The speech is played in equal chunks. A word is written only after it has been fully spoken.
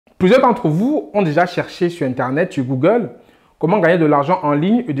Plusieurs d'entre vous ont déjà cherché sur Internet, sur Google, comment gagner de l'argent en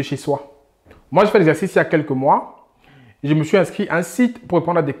ligne et de chez soi. Moi, j'ai fait l'exercice il y a quelques mois. Je me suis inscrit à un site pour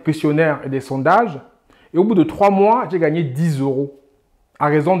répondre à des questionnaires et des sondages. Et au bout de 3 mois, j'ai gagné 10 € à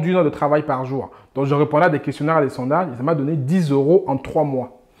raison d'1 heure de travail par jour. Donc, je répondais à des questionnaires et des sondages et ça m'a donné 10 € en 3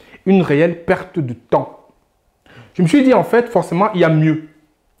 mois. Une réelle perte de temps. Je me suis dit, en fait, forcément, il y a mieux.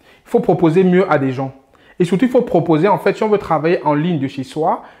 Il faut proposer mieux à des gens. Et surtout, il faut proposer, en fait, si on veut travailler en ligne de chez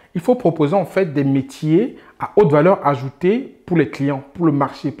soi, il faut proposer en fait des métiers à haute valeur ajoutée pour les clients, pour le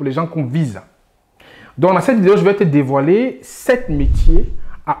marché, pour les gens qu'on vise. Donc, dans cette vidéo, je vais te dévoiler 7 métiers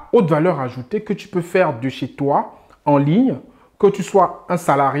à haute valeur ajoutée que tu peux faire de chez toi, en ligne. Que tu sois un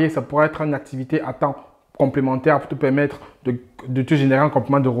salarié, ça pourrait être une activité à temps complémentaire pour te permettre de te générer un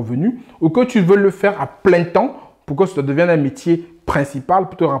complément de revenus. Ou que tu veux le faire à plein temps pour que ça devienne un métier principal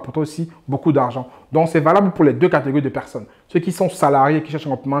pour te rapporter aussi beaucoup d'argent. Donc, c'est valable pour les deux catégories de personnes. Ceux qui sont salariés, qui cherchent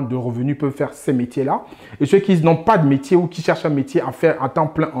un complément de revenus peuvent faire ces métiers-là. Et ceux qui n'ont pas de métier ou qui cherchent un métier à faire à temps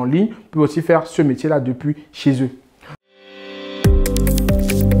plein en ligne peuvent aussi faire ce métier-là depuis chez eux.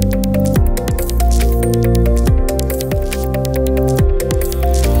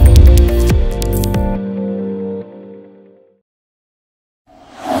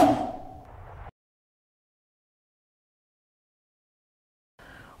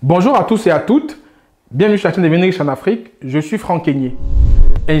 Bonjour à tous et à toutes, bienvenue sur la chaîne Deviens riche en Afrique, je suis Frank KENGNE,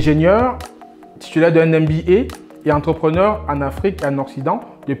 ingénieur, titulaire d'un MBA et entrepreneur en Afrique et en Occident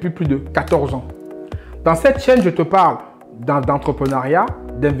depuis plus de 14 ans. Dans cette chaîne, je te parle d'entrepreneuriat,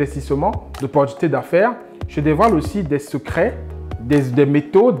 d'investissement, d'opportunités d'affaires. Je dévoile aussi des secrets, des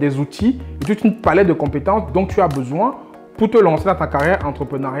méthodes, des outils et toute une palette de compétences dont tu as besoin pour te lancer dans ta carrière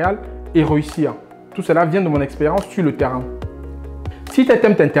entrepreneuriale et réussir. Tout cela vient de mon expérience sur le terrain. Si tes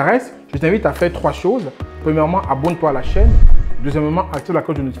thèmes t'intéressent, je t'invite à faire 3 choses. Premièrement, abonne-toi à la chaîne. Deuxièmement, active la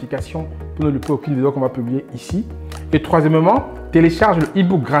cloche de notification pour ne louper aucune vidéo qu'on va publier ici. Et troisièmement, télécharge le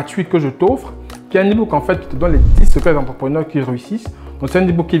e-book gratuit que je t'offre, qui est un e-book en fait qui te donne les 10 secrets d'entrepreneurs qui réussissent. Donc, c'est un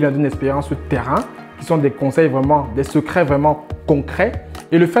e-book qui vient d'une expérience sur terrain, qui sont des conseils vraiment, des secrets vraiment concrets.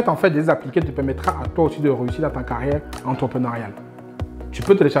 Et le fait en fait de les appliquer te permettra à toi aussi de réussir dans ta carrière entrepreneuriale. Tu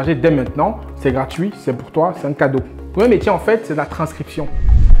peux télécharger dès maintenant, c'est gratuit, c'est pour toi, c'est un cadeau. Le premier métier en fait, c'est la transcription.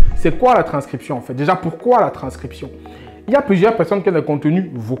 C'est quoi la transcription en fait? Déjà, pourquoi la transcription? Il y a plusieurs personnes qui ont des contenus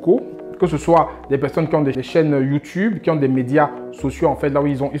vocaux, que ce soit des personnes qui ont des chaînes YouTube, qui ont des médias sociaux en fait, là où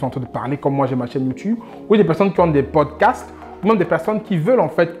ils sont en train de parler, comme moi j'ai ma chaîne YouTube, ou des personnes qui ont des podcasts, ou même des personnes qui veulent en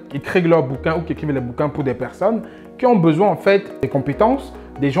fait écrire leurs bouquins ou qui écrivent les bouquins pour des personnes qui ont besoin en fait des compétences,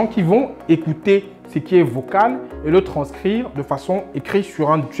 des gens qui vont écouter ce qui est vocal et le transcrire de façon écrite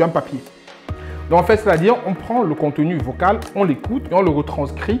sur un papier. Donc en fait, c'est-à-dire on prend le contenu vocal, on l'écoute et on le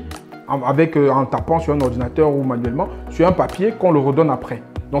retranscrit en tapant sur un ordinateur ou manuellement sur un papier qu'on le redonne après.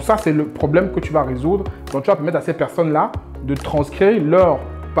 Donc ça, c'est le problème que tu vas résoudre. Donc tu vas permettre à ces personnes-là de transcrire leurs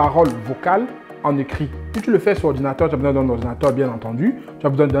paroles vocales en écrit. Si tu le fais sur ordinateur, tu as besoin d'un ordinateur bien entendu, tu as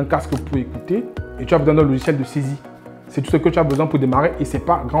besoin d'un casque pour écouter et tu as besoin d'un logiciel de saisie. C'est tout ce que tu as besoin pour démarrer et ce n'est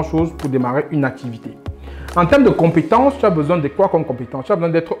pas grand-chose pour démarrer une activité. En termes de compétences, tu as besoin de quoi comme compétences? Tu as besoin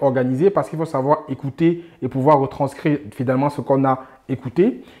d'être organisé parce qu'il faut savoir écouter et pouvoir retranscrire finalement ce qu'on a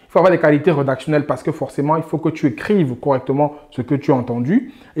écouté. Il faut avoir des qualités rédactionnelles parce que forcément, il faut que tu écrives correctement ce que tu as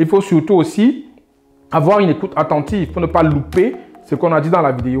entendu. Et il faut surtout aussi avoir une écoute attentive pour ne pas louper ce qu'on a dit dans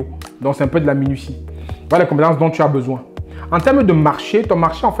la vidéo. Donc, c'est un peu de la minutie. Voilà les compétences dont tu as besoin. En termes de marché, ton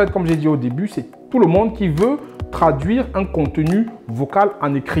marché, en fait, comme j'ai dit au début, c'est tout le monde qui veut traduire un contenu vocal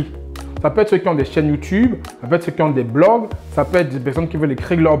en écrit. Ça peut être ceux qui ont des chaînes YouTube, ça peut être ceux qui ont des blogs, ça peut être des personnes qui veulent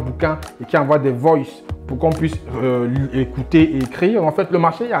écrire leurs bouquins et qui envoient des voices pour qu'on puisse écouter et écrire. En fait, le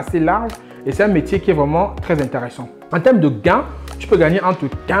marché est assez large et c'est un métier qui est vraiment très intéressant. En termes de gains, tu peux gagner entre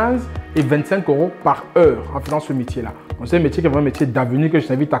 15 et 25 € par heure en faisant ce métier-là. C'est un métier qui est vraiment un métier d'avenir que je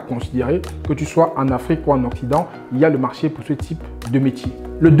t'invite à considérer, que tu sois en Afrique ou en Occident, il y a le marché pour ce type de métier.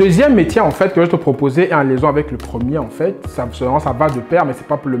 Le deuxième métier en fait que je te proposais en liaison avec le premier en fait, ça va de pair mais ce n'est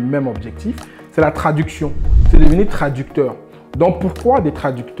pas pour le même objectif, c'est la traduction. C'est devenir traducteur. Donc pourquoi des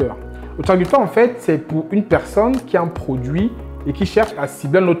traducteurs? Le traducteur en fait c'est pour une personne qui a un produit et qui cherche à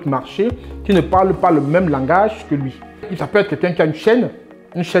cibler un autre marché qui ne parle pas le même langage que lui. Ça peut être quelqu'un qui a une chaîne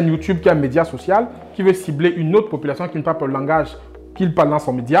YouTube qui a un média social, qui veut cibler une autre population qui ne parle pas le langage qu'il parle dans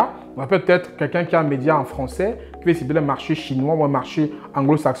son média. On peut être quelqu'un qui a un média en français, qui veut cibler un marché chinois ou un marché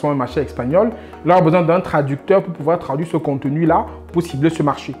anglo-saxon, un marché espagnol. Là, on a besoin d'un traducteur pour pouvoir traduire ce contenu-là pour cibler ce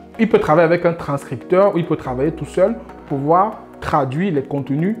marché. Il peut travailler avec un transcripteur ou il peut travailler tout seul pour pouvoir traduire les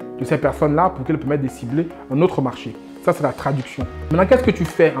contenus de ces personnes-là pour qu'elles permettent de cibler un autre marché. Ça, c'est la traduction. Maintenant, qu'est-ce que tu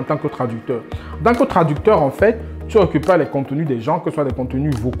fais en tant que traducteur? En tant que traducteur, en fait, tu récupères les contenus des gens, que ce soit des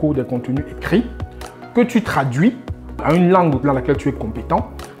contenus vocaux, des contenus écrits, que tu traduis à une langue dans laquelle tu es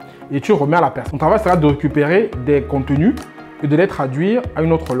compétent et tu remets à la personne. Ton travail sera de récupérer des contenus et de les traduire à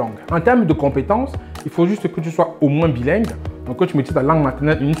une autre langue. En termes de compétences, il faut juste que tu sois au moins bilingue, donc que tu maîtrises ta langue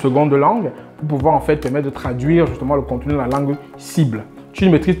maternelle, une seconde langue, pour pouvoir en fait te permettre de traduire justement le contenu dans la langue cible. Tu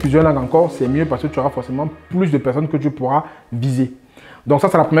maîtrises plusieurs langues encore, c'est mieux parce que tu auras forcément plus de personnes que tu pourras viser. Donc ça,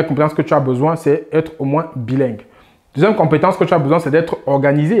 c'est la première compétence que tu as besoin, c'est être au moins bilingue. Deuxième compétence que tu as besoin, c'est d'être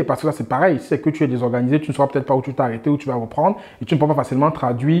organisé, parce que là, c'est pareil. Si c'est que tu es désorganisé, tu ne sauras peut-être pas où tu t'es arrêté, où tu vas reprendre, et tu ne pourras pas facilement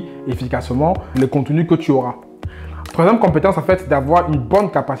traduire efficacement les contenus que tu auras. Troisième compétence, en fait, c'est d'avoir une bonne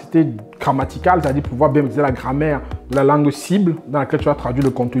capacité grammaticale, c'est-à-dire pouvoir bien maîtriser la grammaire de la langue cible dans laquelle tu vas traduire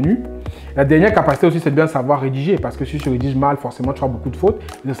le contenu. La dernière capacité aussi, c'est de bien savoir rédiger, parce que si tu rédiges mal, forcément, tu auras beaucoup de fautes.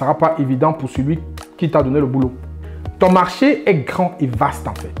 Et ce ne sera pas évident pour celui qui t'a donné le boulot. Ton marché est grand et vaste,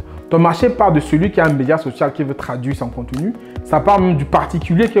 en fait. Ton marché part de celui qui a un média social qui veut traduire son contenu. Ça part même du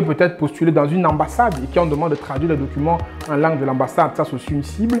particulier qui est peut-être postulé dans une ambassade et qui en demande de traduire les documents en langue de l'ambassade. Ça, c'est aussi une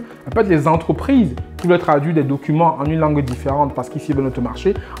cible. Ça peut être les entreprises qui veulent traduire des documents en une langue différente parce qu'ils ciblent notre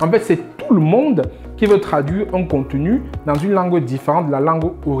marché. En fait, c'est tout le monde qui veut traduire un contenu dans une langue différente de la langue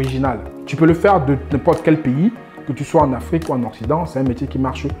originale. Tu peux le faire de n'importe quel pays, que tu sois en Afrique ou en Occident. C'est un métier qui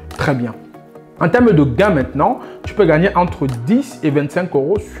marche très bien. En termes de gains maintenant, tu peux gagner entre 10 et 25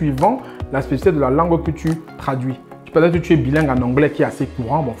 € suivant la spécificité de la langue que tu traduis. Peut-être que tu es bilingue en anglais qui est assez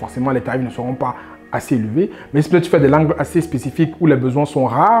courant, bon forcément les tarifs ne seront pas assez élevés, mais si peut-être tu fais des langues assez spécifiques où les besoins sont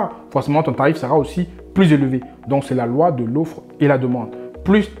rares, forcément ton tarif sera aussi plus élevé. Donc c'est la loi de l'offre et la demande.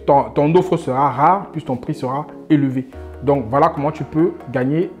 Plus ton offre sera rare, plus ton prix sera élevé. Donc voilà comment tu peux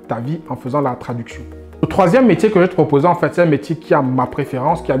gagner ta vie en faisant la traduction. Le troisième métier que je vais te proposer, en fait, c'est un métier qui a ma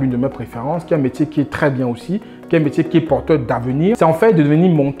préférence, qui a l'une de mes préférences, qui est un métier qui est très bien aussi, qui est un métier qui est porteur d'avenir. C'est en fait de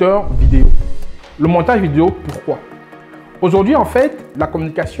devenir monteur vidéo. Le montage vidéo, pourquoi? Aujourd'hui, en fait, la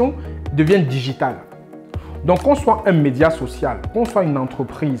communication devient digitale. Donc, qu'on soit un média social, qu'on soit une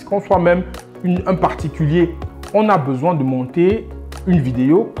entreprise, qu'on soit même un particulier, on a besoin de monter une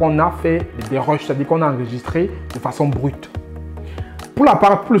vidéo qu'on a fait des rushs, c'est-à-dire qu'on a enregistré de façon brute.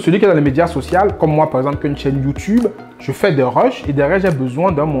 Pour celui qui est dans les médias sociaux, comme moi par exemple, qui a une chaîne YouTube, je fais des rushs et derrière j'ai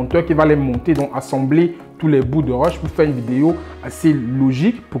besoin d'un monteur qui va les monter, donc assembler tous les bouts de rush pour faire une vidéo assez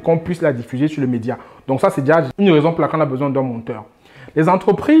logique pour qu'on puisse la diffuser sur les médias. Donc ça, c'est déjà une raison pour laquelle on a besoin d'un monteur. Les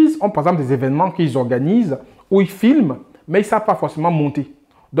entreprises ont par exemple des événements qu'ils organisent où ils filment, mais ils ne savent pas forcément monter.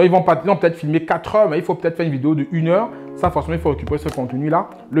 Donc ils vont peut-être filmer 4 heures, mais il faut peut-être faire une vidéo de 1 heure. Ça, forcément, il faut récupérer ce contenu-là,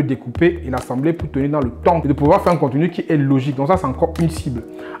 le découper et l'assembler pour tenir dans le temps et de pouvoir faire un contenu qui est logique. Donc ça, c'est encore une cible.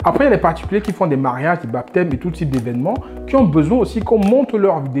 Après, il y a les particuliers qui font des mariages, des baptêmes et tout type d'événements qui ont besoin aussi qu'on monte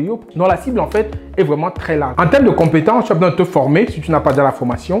leurs vidéos. Donc la cible, en fait, est vraiment très large. En termes de compétences, tu as besoin de te former si tu n'as pas déjà la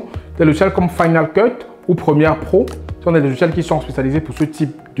formation. Des logiciels comme Final Cut ou Premiere Pro, ce sont des logiciels qui sont spécialisés pour ce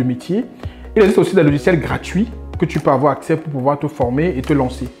type de métier. Il existe aussi des logiciels gratuits que tu peux avoir accès pour pouvoir te former et te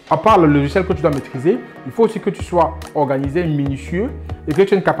lancer. À part le logiciel que tu dois maîtriser, il faut aussi que tu sois organisé, minutieux et que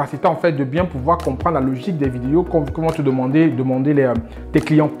tu aies une capacité en fait de bien pouvoir comprendre la logique des vidéos comment te demander tes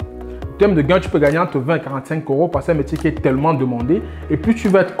clients. En termes de gain, tu peux gagner entre 20 et 45 € parce que c'est un métier qui est tellement demandé et plus tu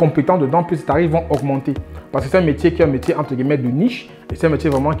vas être compétent dedans, plus tes tarifs vont augmenter. Parce que c'est un métier qui est un métier entre guillemets de niche et c'est un métier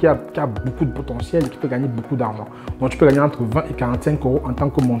vraiment qui a beaucoup de potentiel et qui peut gagner beaucoup d'argent. Donc tu peux gagner entre 20 et 45 € en tant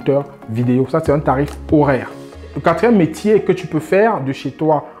que monteur vidéo. Ça, c'est un tarif horaire. Le quatrième métier que tu peux faire de chez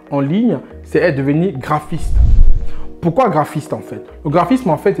toi en ligne, c'est devenir graphiste. Pourquoi graphiste en fait? Le graphisme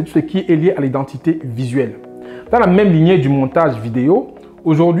en fait, c'est tout ce qui est lié à l'identité visuelle. Dans la même lignée du montage vidéo,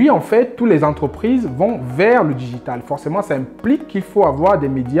 aujourd'hui en fait, toutes les entreprises vont vers le digital. Forcément, ça implique qu'il faut avoir des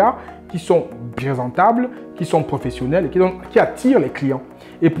médias qui sont présentables, qui sont professionnels et qui attirent les clients.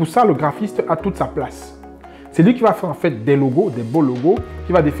 Et pour ça, le graphiste a toute sa place. C'est lui qui va faire en fait des logos, des beaux logos,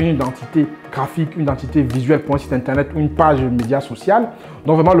 qui va définir une identité graphique, une identité visuelle pour un site internet ou une page média social.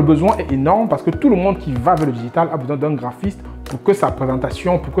 Donc vraiment, le besoin est énorme parce que tout le monde qui va vers le digital a besoin d'un graphiste pour que sa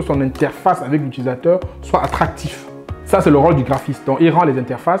présentation, pour que son interface avec l'utilisateur soit attractif. Ça, c'est le rôle du graphiste. Donc, il rend les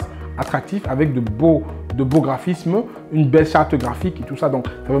interfaces attractives avec de beaux graphismes, une belle charte graphique et tout ça. Donc,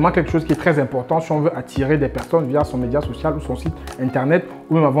 c'est vraiment quelque chose qui est très important si on veut attirer des personnes via son média social ou son site internet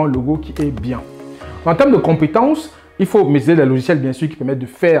ou même avoir un logo qui est bien. En termes de compétences, il faut maîtriser des logiciels bien sûr qui permettent de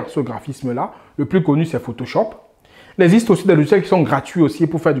faire ce graphisme-là. Le plus connu, c'est Photoshop. Il existe aussi des logiciels qui sont gratuits aussi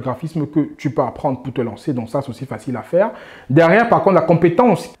pour faire du graphisme que tu peux apprendre pour te lancer. Donc ça, c'est aussi facile à faire. Derrière, par contre, la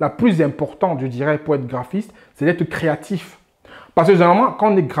compétence la plus importante, je dirais, pour être graphiste, c'est d'être créatif. Parce que généralement,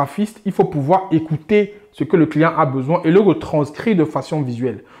 quand on est graphiste, il faut pouvoir écouter ce que le client a besoin et le retranscrire de façon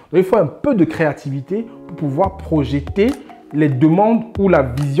visuelle. Donc il faut un peu de créativité pour pouvoir projeter les demandes ou la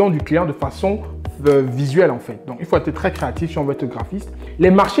vision du client de façon visuel en fait. Donc, il faut être très créatif si on veut être graphiste.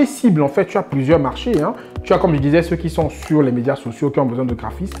 Les marchés cibles, en fait, tu as plusieurs marchés. Hein. Tu as, comme je disais, ceux qui sont sur les médias sociaux qui ont besoin de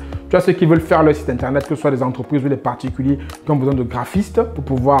graphistes. Tu as ceux qui veulent faire leur site internet, que ce soit des entreprises ou des particuliers qui ont besoin de graphistes pour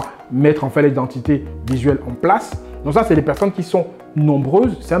pouvoir mettre en fait l'identité visuelle en place. Donc ça, c'est des personnes qui sont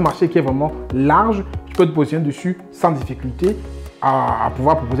nombreuses. C'est un marché qui est vraiment large. Tu peux te positionner dessus sans difficulté à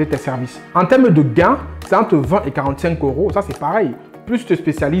pouvoir proposer tes services. En termes de gains, c'est entre 20 et 45 euros. Ça, c'est pareil. Plus tu te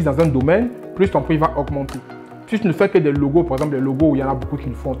spécialises dans un domaine, plus ton prix va augmenter. Si tu ne fais que des logos, par exemple, les logos où il y en a beaucoup qui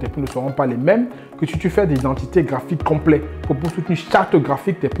le font, tes prix ne seront pas les mêmes que si tu fais des identités graphiques complètes. Pour toute une charte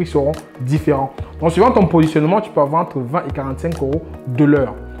graphique, tes prix seront différents. Donc, suivant ton positionnement, tu peux avoir entre 20 et 45 euros de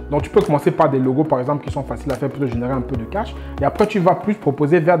l'heure. Donc, tu peux commencer par des logos, par exemple, qui sont faciles à faire pour te générer un peu de cash. Et après, tu vas plus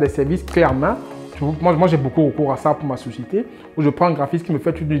proposer vers des services clés en main. Moi, j'ai beaucoup recours à ça pour ma société, où je prends un graphiste qui me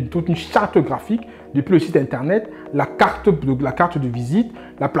fait toute une charte graphique depuis le site internet, la carte de visite,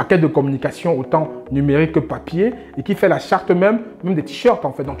 la plaquette de communication autant numérique que papier, et qui fait la charte même des t-shirts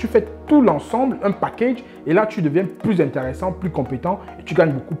en fait. Donc, tu fais tout l'ensemble, un package, et là, tu deviens plus intéressant, plus compétent, et tu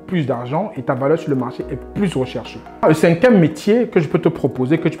gagnes beaucoup plus d'argent, et ta valeur sur le marché est plus recherchée. Le cinquième métier que je peux te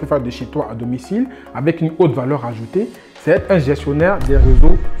proposer, que tu peux faire de chez toi à domicile, avec une haute valeur ajoutée, c'est être un gestionnaire des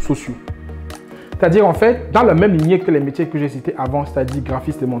réseaux sociaux. C'est-à-dire, en fait, dans la même lignée que les métiers que j'ai cités avant, c'est-à-dire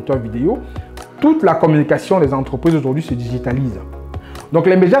graphiste et monteur vidéo, toute la communication des entreprises aujourd'hui se digitalise. Donc,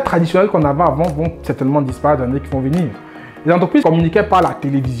 les médias traditionnels qu'on avait avant vont certainement disparaître dans les années qui vont venir. Les entreprises communiquaient par la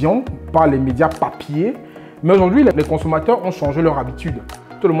télévision, par les médias papier, mais aujourd'hui, les consommateurs ont changé leur habitude.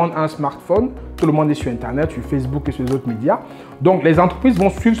 Tout le monde a un smartphone, tout le monde est sur Internet, sur Facebook et sur les autres médias. Donc, les entreprises vont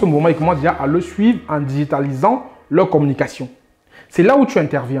suivre ce mouvement et commencent déjà à le suivre en digitalisant leur communication. C'est là où tu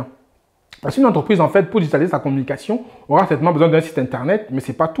interviens. Parce qu'une entreprise, en fait, pour digitaliser sa communication, aura certainement besoin d'un site internet, mais ce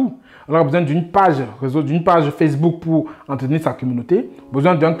n'est pas tout. Elle aura besoin d'une page réseau, d'une page Facebook pour entretenir sa communauté,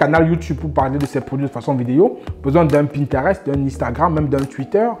 besoin d'un canal YouTube pour parler de ses produits de façon vidéo, besoin d'un Pinterest, d'un Instagram, même d'un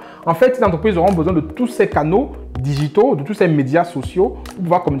Twitter. En fait, ces entreprises auront besoin de tous ces canaux digitaux, de tous ces médias sociaux pour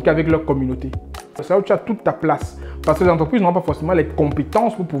pouvoir communiquer avec leur communauté. C'est là où tu as toute ta place. Parce que les entreprises n'ont pas forcément les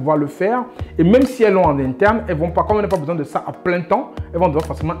compétences pour pouvoir le faire. Et même si elles l'ont en interne, elles vont pas, comme elles n'ont pas besoin de ça à plein temps, elles vont devoir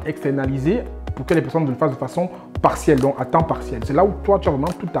forcément externaliser pour que les personnes le fassent de façon partielle, donc à temps partiel. C'est là où toi, tu as vraiment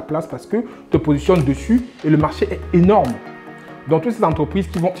toute ta place parce que tu te positionnes dessus et le marché est énorme. Donc, toutes ces entreprises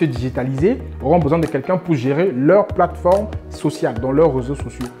qui vont se digitaliser auront besoin de quelqu'un pour gérer leur plateforme sociale, dans leurs réseaux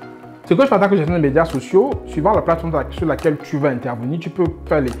sociaux. Ce que je m'attends que gestion des médias sociaux, suivant la plateforme sur laquelle tu vas intervenir, tu peux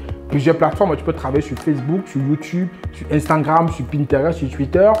faire plusieurs plateformes. Tu peux travailler sur Facebook, sur YouTube, sur Instagram, sur Pinterest, sur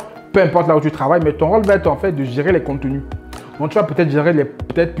Twitter, peu importe là où tu travailles, mais ton rôle va être en fait de gérer les contenus. Donc tu vas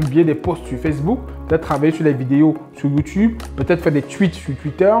peut-être publier des posts sur Facebook, peut-être travailler sur les vidéos sur YouTube, peut-être faire des tweets sur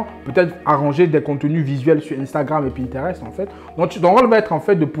Twitter, peut-être arranger des contenus visuels sur Instagram et Pinterest en fait. Donc ton rôle va être en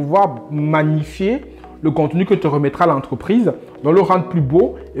fait de pouvoir magnifier le contenu que te remettra l'entreprise, donc le rendre plus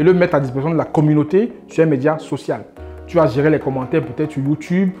beau et le mettre à disposition de la communauté sur un média social. Tu vas gérer les commentaires peut-être sur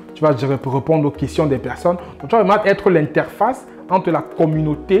YouTube, tu vas répondre aux questions des personnes. Donc tu vas vraiment être l'interface entre la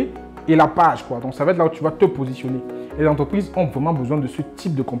communauté et la page, quoi. Donc ça va être là où tu vas te positionner. Et les entreprises ont vraiment besoin de ce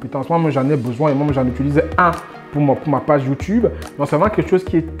type de compétences. Moi, j'en ai besoin et moi, j'en utilise un pour ma page YouTube. Donc c'est vraiment quelque chose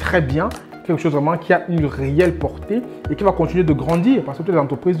qui est très bien, quelque chose vraiment qui a une réelle portée et qui va continuer de grandir parce que toutes les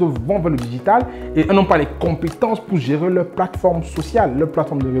entreprises vont vers le digital et elles n'ont pas les compétences pour gérer leur plateforme sociale, leur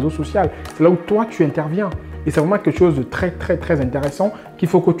plateforme de réseau social. C'est là où toi, tu interviens. Et c'est vraiment quelque chose de très, très, très intéressant qu'il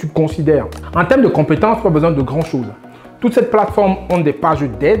faut que tu considères. En termes de compétences, tu n'as pas besoin de grand-chose. Toutes ces plateformes ont des pages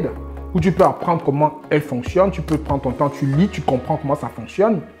d'aide où tu peux apprendre comment elles fonctionnent. Tu peux prendre ton temps, tu lis, tu comprends comment ça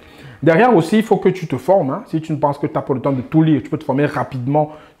fonctionne. Derrière aussi, il faut que tu te formes. Hein. Si tu ne penses que tu n'as pas le temps de tout lire, tu peux te former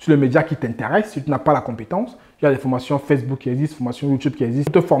rapidement sur le média qui t'intéresse. Si tu n'as pas la compétence, il y a des formations Facebook qui existent, formations YouTube qui existent.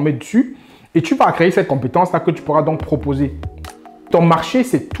 Tu peux te former dessus et tu vas créer cette compétence-là que tu pourras donc proposer. Ton marché,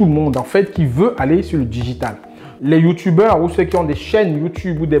 c'est tout le monde en fait qui veut aller sur le digital. Les youtubeurs ou ceux qui ont des chaînes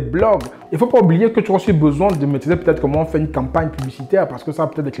YouTube ou des blogs, il ne faut pas oublier que tu as aussi besoin de maîtriser peut-être comment on fait une campagne publicitaire parce que ça,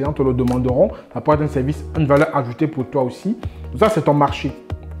 peut-être les clients te le demanderont. Ça pourrait être un service, une valeur ajoutée pour toi aussi. Donc ça, c'est ton marché.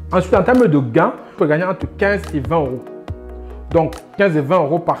 Ensuite, en termes de gains, tu peux gagner entre 15 et 20 euros. Donc, 15 et 20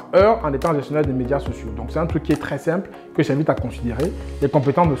 euros par heure en étant gestionnaire des médias sociaux. Donc, c'est un truc qui est très simple que j'invite à considérer. Les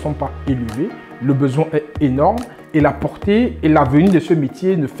compétences ne sont pas élevées, le besoin est énorme et la portée et l'avenir de ce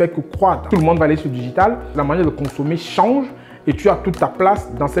métier ne fait que croître. Tout le monde va aller sur le digital, la manière de consommer change et tu as toute ta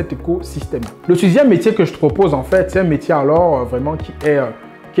place dans cet écosystème. Le sixième métier que je te propose, en fait, c'est un métier alors vraiment qui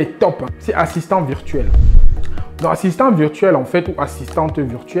est top. C'est assistant virtuel. Donc, assistant virtuel, en fait, ou assistante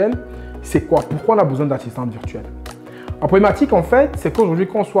virtuelle, c'est quoi? Pourquoi on a besoin d'assistante virtuelle? La problématique, en fait, c'est qu'aujourd'hui,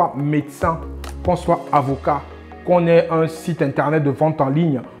 qu'on soit médecin, qu'on soit avocat, qu'on ait un site internet de vente en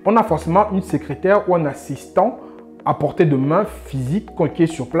ligne, on a forcément une secrétaire ou un assistant à portée de main physique qui est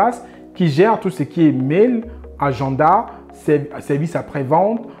sur place, qui gère tout ce qui est mail, agenda, service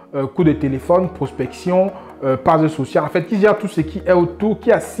après-vente, coup de téléphone, prospection, page sociale, en fait, qui gère tout ce qui est autour,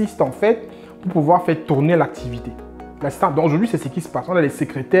 qui assiste en fait pour pouvoir faire tourner l'activité. Donc aujourd'hui, c'est ce qui se passe. On a les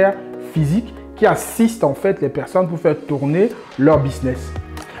secrétaires physiques qui assistent en fait les personnes pour faire tourner leur business.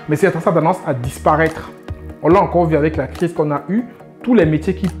 Mais ça a tendance à disparaître. On l'a encore vu avec la crise qu'on a eue. Tous les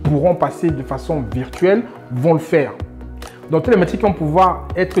métiers qui pourront passer de façon virtuelle vont le faire. Donc tous les métiers qui vont pouvoir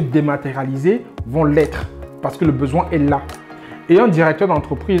être dématérialisés vont l'être parce que le besoin est là. Et un directeur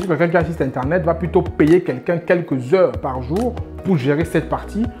d'entreprise, quelqu'un qui assiste à Internet, va plutôt payer quelqu'un quelques heures par jour pour gérer cette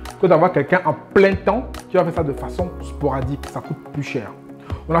partie que d'avoir quelqu'un en plein temps qui va faire ça de façon sporadique. Ça coûte plus cher.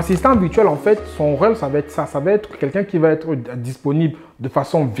 L'assistant virtuel, en fait, son rôle, ça va être ça. Ça va être quelqu'un qui va être disponible de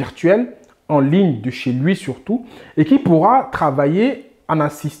façon virtuelle, en ligne, de chez lui surtout, et qui pourra travailler en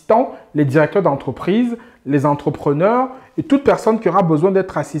assistant les directeurs d'entreprise, les entrepreneurs et toute personne qui aura besoin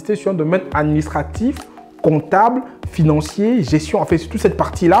d'être assistée sur un domaine administratif, comptable, financier, gestion. En fait, sur toute cette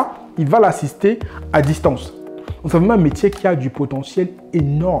partie-là, il va l'assister à distance. Donc, c'est vraiment un métier qui a du potentiel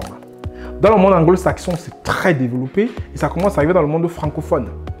énorme. Dans le monde anglo-saxon, c'est très développé et ça commence à arriver dans le monde francophone.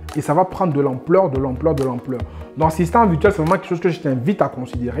 Et ça va prendre de l'ampleur, de l'ampleur, de l'ampleur. Donc, assistant virtuel, c'est vraiment quelque chose que je t'invite à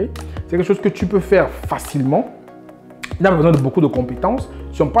considérer. C'est quelque chose que tu peux faire facilement. Il n'y a pas besoin de beaucoup de compétences.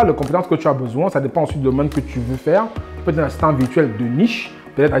 Si on parle de compétences que tu as besoin, ça dépend aussi du domaine que tu veux faire. Tu peux être un assistant virtuel de niche,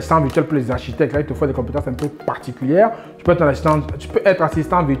 peut-être assistant virtuel pour les architectes. Là, il te faut des compétences un peu particulières. Tu peux être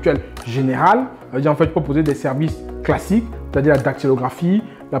assistant virtuel général. En fait, proposer des services classiques, c'est-à-dire la dactylographie,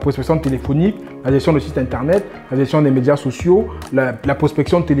 la prospection téléphonique, la gestion de site internet, la gestion des médias sociaux, la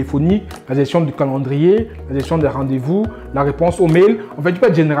prospection téléphonique, la gestion du calendrier, la gestion des rendez-vous, la réponse aux mails. En fait, tu peux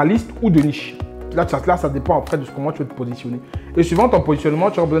être généraliste ou de niche. Là, ça dépend après de comment tu veux te positionner. Et suivant ton positionnement,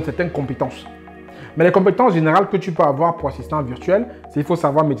 tu auras besoin de certaines compétences. Mais les compétences générales que tu peux avoir pour assistant virtuel, c'est qu'il faut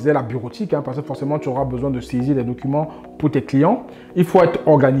savoir maîtriser la bureautique, parce que forcément, tu auras besoin de saisir des documents pour tes clients. Il faut être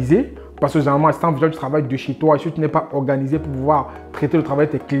organisé, parce que généralement, assistant virtuel, tu travailles de chez toi. Et si tu n'es pas organisé pour pouvoir traiter le travail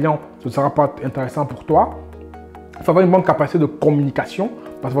de tes clients, ce ne sera pas intéressant pour toi. Il faut avoir une bonne capacité de communication,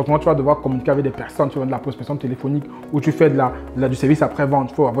 parce que forcément, tu vas devoir communiquer avec des personnes, tu fais de la prospection téléphonique ou tu fais du service après-vente.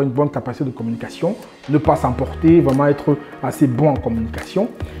 Il faut avoir une bonne capacité de communication, ne pas s'emporter, vraiment être assez bon en communication.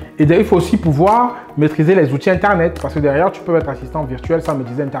 Et derrière, il faut aussi pouvoir maîtriser les outils Internet, parce que derrière, tu peux être assistant virtuel sans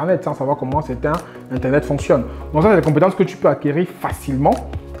maîtriser Internet, sans savoir comment Internet fonctionne. Donc ça, c'est des compétences que tu peux acquérir facilement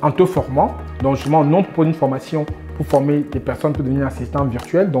en te formant. Donc justement, non pour une formation pour former des personnes pour devenir assistant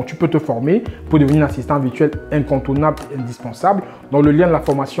virtuel. Donc tu peux te former pour devenir assistant virtuel incontournable et indispensable. Donc le lien de la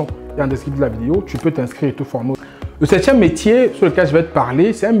formation est en description de la vidéo. Tu peux t'inscrire et te former. Le 7e métier sur lequel je vais te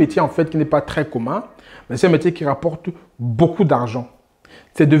parler, c'est un métier en fait qui n'est pas très commun, mais c'est un métier qui rapporte beaucoup d'argent.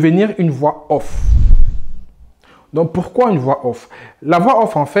 C'est devenir une voix off. Donc, pourquoi une voix off? La voix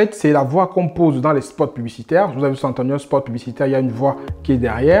off, en fait, c'est la voix qu'on pose dans les spots publicitaires. Vous avez entendu un spot publicitaire, il y a une voix qui est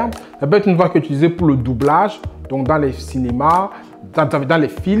derrière. Ça peut être une voix qui est utilisée pour le doublage, donc dans les cinémas, dans les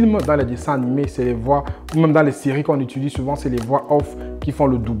films, dans les dessins animés, c'est les voix, ou même dans les séries qu'on utilise souvent, c'est les voix off qui font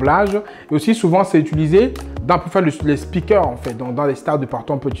le doublage. Et aussi, souvent, c'est utilisé pour faire les speakers, en fait. Donc, dans les stars de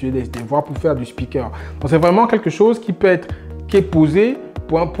partout, on peut utiliser des voix pour faire du speaker. Donc, c'est vraiment quelque chose qui est posé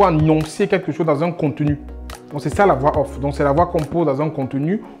pour annoncer quelque chose dans un contenu. Donc, c'est ça la voix off. Donc, c'est la voix qu'on pose dans un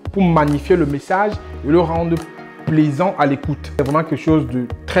contenu pour magnifier le message et le rendre plaisant à l'écoute. C'est vraiment quelque chose de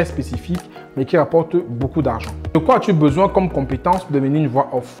très spécifique, mais qui rapporte beaucoup d'argent. De quoi as-tu besoin comme compétence pour devenir une voix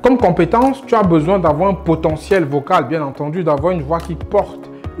off? Comme compétence, tu as besoin d'avoir un potentiel vocal, bien entendu, d'avoir une voix qui porte,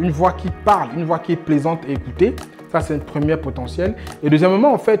 une voix qui parle, une voix qui est plaisante à écouter. Ça, c'est un premier potentiel. Et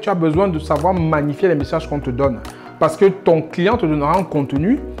deuxièmement, en fait, tu as besoin de savoir magnifier les messages qu'on te donne. Parce que ton client te donnera un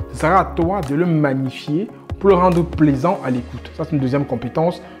contenu, ce sera à toi de le magnifier pour le rendre plaisant à l'écoute. Ça, c'est une deuxième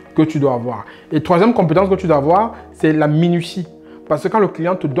compétence que tu dois avoir. Et troisième compétence que tu dois avoir, c'est la minutie. Parce que quand le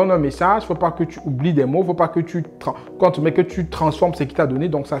client te donne un message, il ne faut pas que tu oublies des mots, il ne faut pas que tu transformes ce qu'il t'a donné.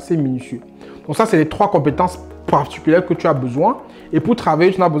 Donc, c'est assez minutieux. Donc, ça, c'est les trois compétences particulières que tu as besoin. Et pour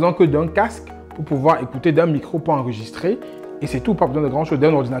travailler, tu n'as besoin que d'un casque pour pouvoir écouter, d'un micro pour enregistrer. Et c'est tout, pas besoin de grand chose,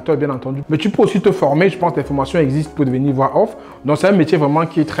 d'un ordinateur bien entendu. Mais tu peux aussi te former, je pense que les formations existent pour devenir voix off. Donc c'est un métier vraiment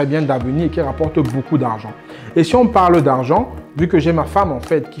qui est très bien d'avenir et qui rapporte beaucoup d'argent. Et si on parle d'argent, vu que j'ai ma femme en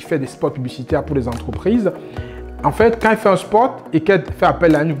fait qui fait des spots publicitaires pour les entreprises, en fait quand elle fait un spot et qu'elle fait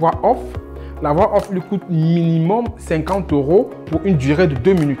appel à une voix off, la voix off lui coûte minimum 50 € pour une durée de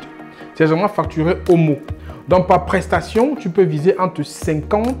 2 minutes. C'est vraiment facturé au mot. Donc par prestation, tu peux viser entre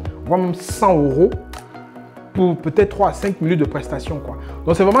 50 voire même 100 € pour peut-être 3 à 5 minutes de prestation, quoi.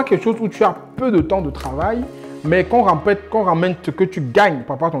 Donc, c'est vraiment quelque chose où tu as peu de temps de travail, mais qu'on ramène ce que tu gagnes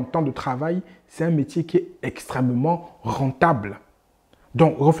par rapport à ton temps de travail, c'est un métier qui est extrêmement rentable.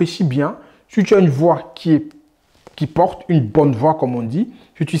 Donc, réfléchis bien. Si tu as une voix qui porte, une bonne voix, comme on dit,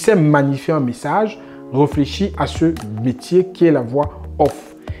 si tu sais magnifier un message, réfléchis à ce métier qui est la voix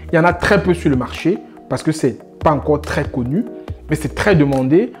off. Il y en a très peu sur le marché parce que ce n'est pas encore très connu, mais c'est très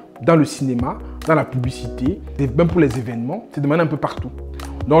demandé dans le cinéma, dans la publicité, et même pour les événements, c'est demandé un peu partout.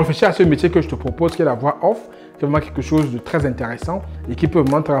 Donc, réfléchis à ce métier que je te propose, qui est la voix off, qui est vraiment quelque chose de très intéressant et qui peut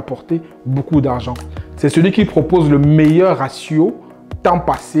vraiment te rapporter beaucoup d'argent. C'est celui qui propose le meilleur ratio temps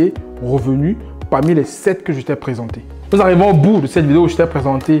passé, revenu, parmi les 7 que je t'ai présentés. Nous arrivons au bout de cette vidéo où je t'ai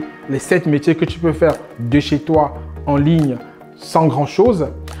présenté les 7 métiers que tu peux faire de chez toi, en ligne, sans grand chose.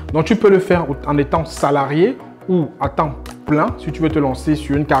 Donc, tu peux le faire en étant salarié ou à temps plein si tu veux te lancer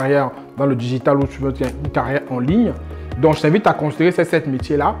sur une carrière dans le digital ou tu veux une carrière en ligne. Donc, je t'invite à considérer ces 7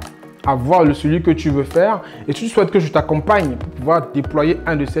 métiers-là, à voir celui que tu veux faire. Et si tu souhaites que je t'accompagne pour pouvoir déployer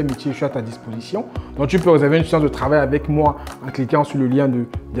un de ces métiers, je suis à ta disposition. Donc, tu peux réserver une séance de travail avec moi en cliquant sur le lien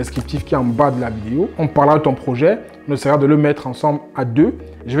descriptif qui est en bas de la vidéo. On parlera de ton projet. On essaiera de le mettre ensemble à 2.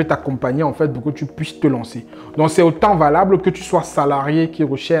 Je vais t'accompagner en fait pour que tu puisses te lancer. Donc, c'est autant valable que tu sois salarié qui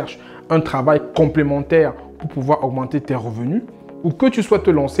recherche un travail complémentaire pour pouvoir augmenter tes revenus ou que tu souhaites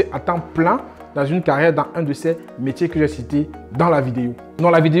te lancer à temps plein dans une carrière dans un de ces métiers que j'ai cités dans la vidéo. Dans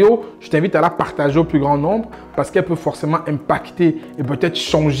la vidéo, je t'invite à la partager au plus grand nombre parce qu'elle peut forcément impacter et peut-être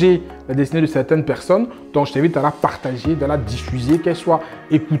changer la destinée de certaines personnes. Donc, je t'invite à la partager, de la diffuser, qu'elle soit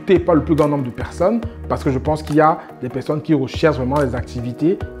écoutée par le plus grand nombre de personnes parce que je pense qu'il y a des personnes qui recherchent vraiment des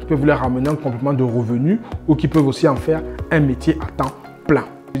activités qui peuvent leur ramener un complément de revenus ou qui peuvent aussi en faire un métier à temps plein.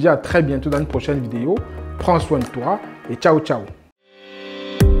 Je te dis à très bientôt dans une prochaine vidéo. Prends soin de toi et ciao, ciao.